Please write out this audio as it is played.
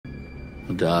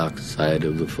The dark side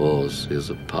of the Force is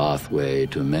a pathway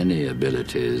to many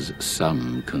abilities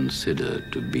some consider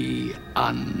to be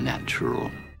unnatural.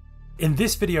 In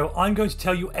this video, I'm going to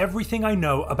tell you everything I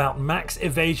know about max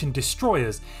evasion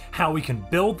destroyers, how we can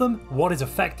build them, what is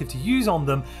effective to use on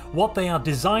them, what they are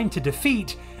designed to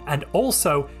defeat, and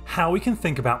also how we can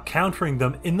think about countering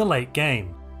them in the late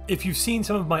game. If you've seen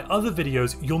some of my other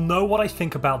videos, you'll know what I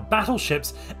think about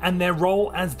battleships and their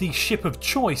role as the ship of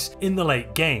choice in the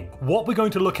late game. What we're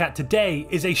going to look at today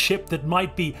is a ship that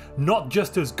might be not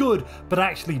just as good, but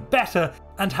actually better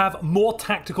and have more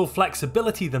tactical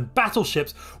flexibility than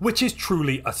battleships, which is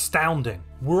truly astounding.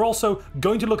 We're also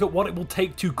going to look at what it will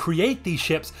take to create these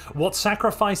ships, what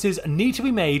sacrifices need to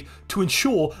be made to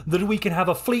ensure that we can have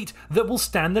a fleet that will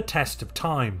stand the test of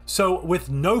time. So with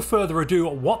no further ado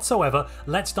whatsoever,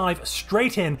 let's dive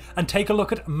straight in and take a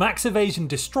look at max evasion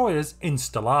destroyers in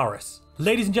Stellaris.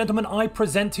 Ladies and gentlemen, I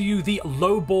present to you the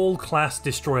Lowball class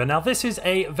destroyer. Now this is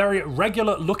a very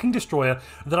regular looking destroyer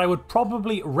that I would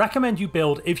probably recommend you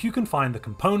build if you can find the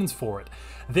components for it.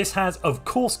 This has of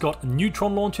course got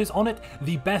neutron launchers on it,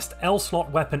 the best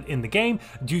L-slot weapon in the game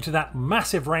due to that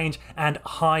massive range and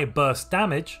high burst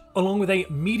damage, along with a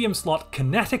medium slot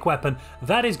kinetic weapon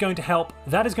that is going to help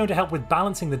with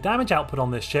balancing the damage output on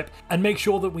this ship and make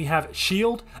sure that we have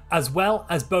shield as well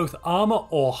as both armor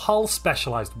or hull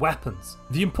specialized weapons.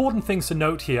 The important things to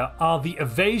note here are the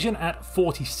evasion at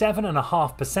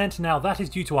 47.5%. Now that is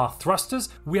due to our thrusters.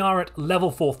 We are at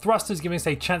level 4 thrusters, giving us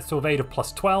a chance to evade of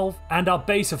 +12 and our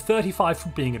base of 35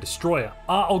 from being a destroyer.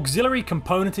 Our auxiliary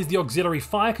component is the auxiliary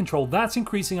fire control. That's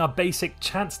increasing our basic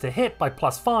chance to hit by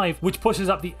 +5, which pushes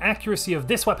up the accuracy of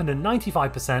this weapon to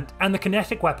 95% and the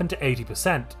kinetic weapon to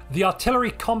 80%. The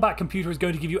artillery combat computer is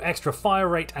going to give you extra fire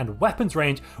rate and weapons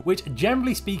range, which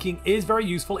generally speaking is very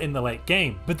useful in the late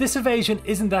game. But this evasion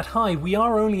isn't that high. We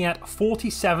are only at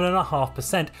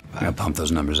 47.5%. I gotta pump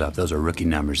those numbers up. Those are rookie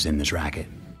numbers in this racket.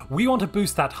 We want to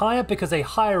boost that higher because a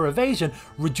higher evasion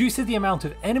reduces the amount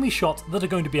of enemy shots that are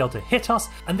going to be able to hit us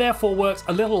and therefore works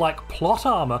a little like plot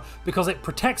armor because it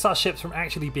protects our ships from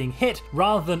actually being hit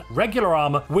rather than regular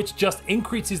armor, which just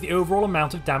increases the overall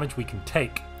amount of damage we can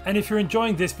take. And if you're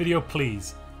enjoying this video,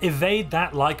 please evade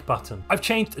that like button. I've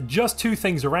changed just 2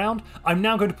 things around. I'm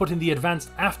now going to put in the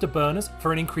advanced afterburners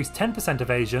for an increased 10%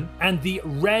 evasion and the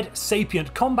red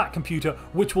sapient combat computer,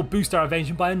 which will boost our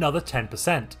evasion by another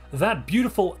 10%. That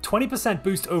beautiful 20%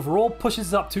 boost overall pushes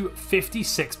us up to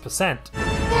 56%.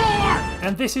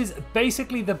 And this is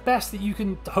basically the best that you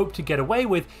can hope to get away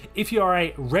with if you are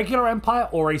a regular Empire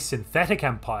or a synthetic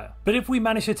Empire. But if we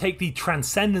manage to take the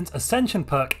Transcendent Ascension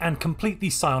perk and complete the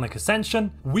Psionic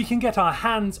Ascension, we can get our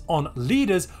hands on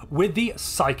leaders with the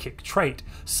Psychic trait.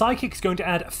 Psychic is going to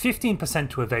add 15%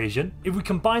 to evasion. If we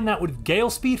combine that with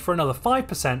Gale Speed for another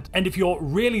 5%, and if you're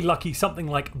really lucky, something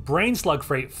like Brain Slug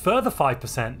for a further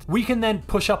 5%, we can then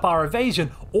push up our evasion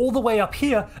all the way up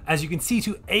here, as you can see,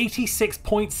 to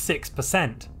 86.6%.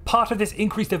 Part of this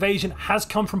increased evasion has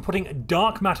come from putting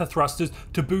dark matter thrusters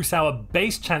to boost our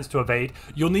base chance to evade.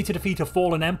 You'll need to defeat a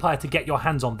fallen empire to get your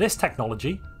hands on this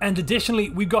technology. And additionally,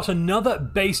 we've got another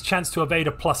base chance to evade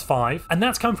of +5, and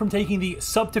that's come from taking the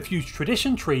subterfuge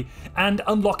tradition tree and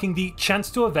unlocking the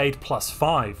chance to evade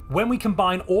 +5. When we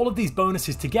combine all of these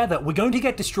bonuses together, we're going to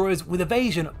get destroyers with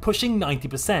evasion pushing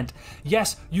 90%.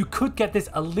 Yes, you could get this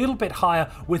a little bit higher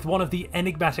with one of the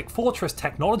enigmatic fortress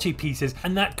technology pieces,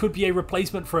 and that could be a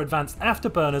replacement for advanced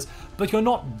afterburners, but you're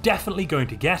not definitely going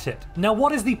to get it. Now,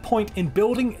 what is the point in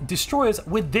building destroyers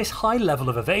with this high level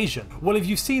of evasion? Well, if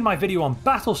you've seen my video on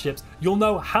battleships, you'll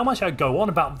know how much I go on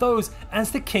about those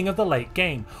as the king of the late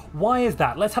game. Why is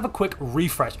that? Let's have a quick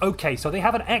refresh. Okay, so they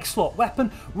have an X-slot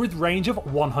weapon with range of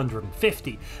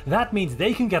 150. That means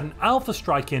they can get an alpha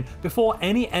strike in before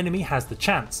any enemy has the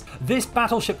chance. This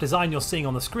battleship design you're seeing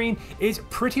on the screen is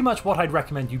pretty much what I'd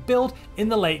recommend you build in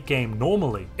the late game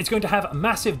normally. It's going to have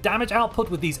massive damage output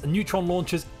with these neutron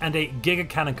launchers and a giga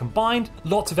cannon combined,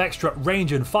 lots of extra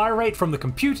range and fire rate from the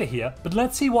computer here, but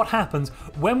let's see what happens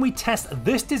when we test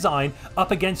this design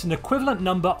up against an equivalent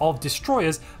number of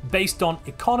destroyers based on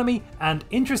economy and,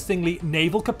 interestingly,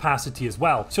 naval capacity as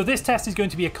well. So this test is going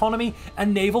to be economy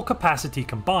and naval capacity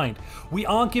combined. We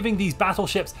are giving these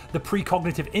battleships the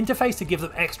precognitive interface to give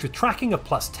them extra tracking of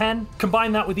 +10,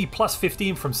 combine that with the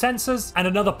 +15 from sensors and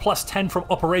another +10 from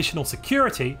operational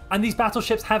security, and these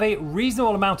battleships battleships have a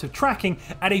reasonable amount of tracking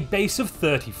at a base of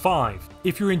 35.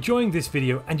 If you're enjoying this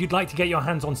video and you'd like to get your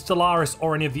hands on Stellaris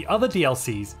or any of the other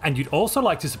DLCs, and you'd also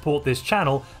like to support this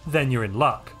channel, then you're in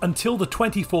luck. Until the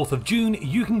 24th of June,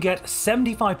 you can get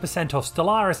 75% off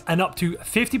Stellaris and up to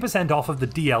 50% off of the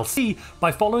DLC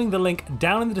by following the link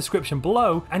down in the description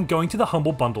below and going to the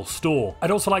Humble Bundle store.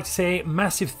 I'd also like to say a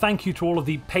massive thank you to all of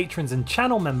the patrons and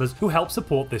channel members who help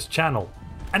support this channel.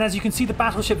 And as you can see, the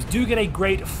battleships do get a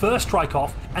great first strike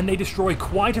off, and they destroy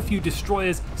quite a few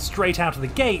destroyers straight out of the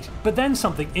gate, but then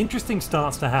something interesting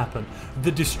starts to happen.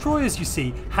 The destroyers, you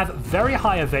see, have very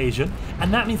high evasion,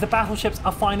 and that means the battleships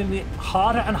are finding it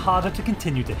harder and harder to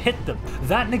continue to hit them.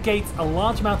 That negates a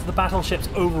large amount of the battleship's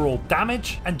overall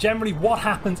damage, and generally what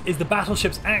happens is the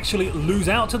battleships actually lose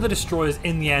out to the destroyers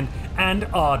in the end and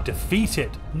are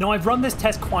defeated. Now, I've run this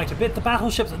test quite a bit. The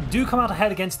battleships do come out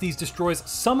ahead against these destroyers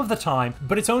some of the time,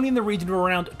 but it's only in the region of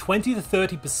around 20 to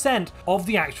 30% of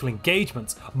the actual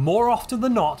engagements. More often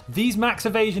than not, these max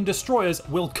evasion destroyers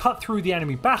will cut through the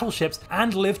enemy battleships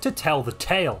and live to tell the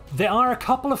tale. There are a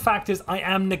couple of factors I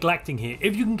am neglecting here.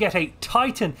 If you can get a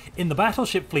Titan in the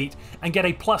battleship fleet and get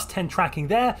a +10 tracking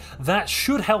there, that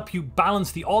should help you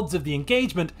balance the odds of the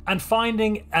engagement, and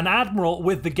finding an admiral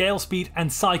with the gale speed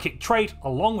and psychic trait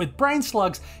along with brain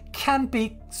slugs can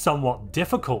be somewhat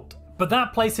difficult. But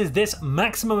that places this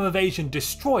maximum evasion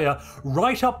destroyer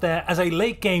right up there as a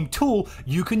late game tool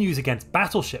you can use against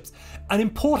battleships. An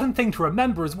important thing to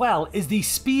remember as well is the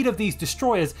speed of these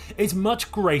destroyers is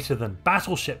much greater than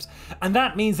battleships, and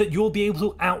that means that you'll be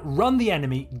able to outrun the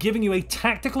enemy, giving you a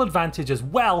tactical advantage as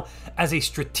well as a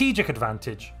strategic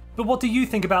advantage. But what do you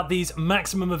think about these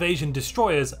maximum evasion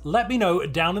destroyers? Let me know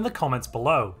down in the comments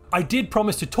below. I did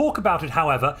promise to talk about it,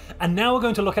 however, and now we're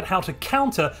going to look at how to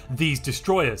counter these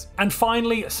destroyers. And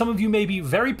finally, some of you may be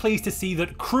very pleased to see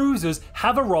that cruisers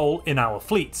have a role in our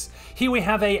fleets. Here we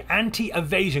have a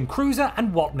anti-evasion cruiser,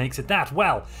 and what makes it that?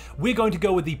 Well, we're going to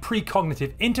go with the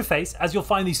precognitive interface, as you'll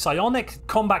find these psionic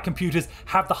combat computers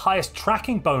have the highest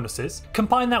tracking bonuses.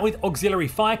 Combine that with auxiliary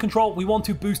fire control, we want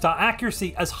to boost our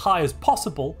accuracy as high as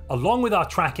possible, along with our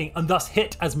tracking, and thus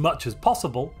hit as much as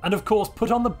possible, and of course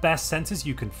put on the best sensors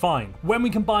you can find. When we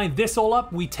combine this all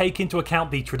up, we take into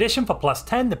account the tradition for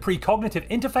 +10, the precognitive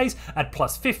interface at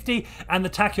 +50, and the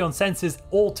tachyon sensors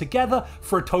all together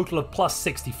for a total of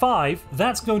 +65.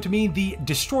 That's going to mean the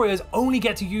destroyers only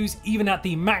get to use, even at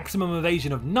the maximum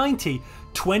evasion of 90,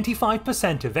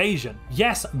 25% evasion.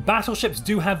 Yes, battleships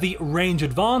do have the range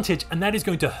advantage, and that is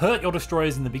going to hurt your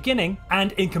destroyers in the beginning,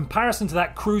 and in comparison to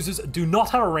that, cruisers do not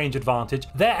have a range advantage.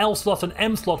 Their L slot and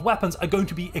M slot weapons are going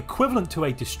to be equivalent to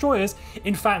a destroyer's.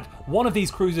 In fact, one of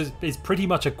these cruisers is pretty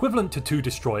much equivalent to 2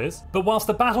 destroyers. But whilst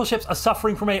the battleships are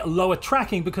suffering from a lower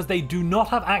tracking because they do not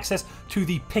have access to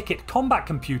the Picket combat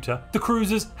computer, the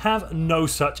cruisers have no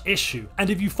such issue. And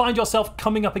if you find yourself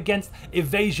coming up against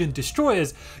evasion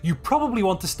destroyers, you probably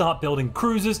want to start building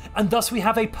cruisers, and thus we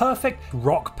have a perfect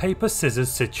rock, paper, scissors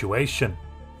situation.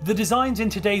 The designs in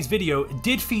today's video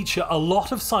did feature a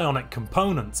lot of psionic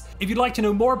components. If you'd like to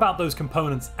know more about those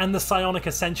components and the psionic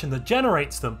ascension that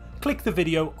generates them, click the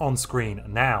video on screen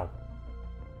now.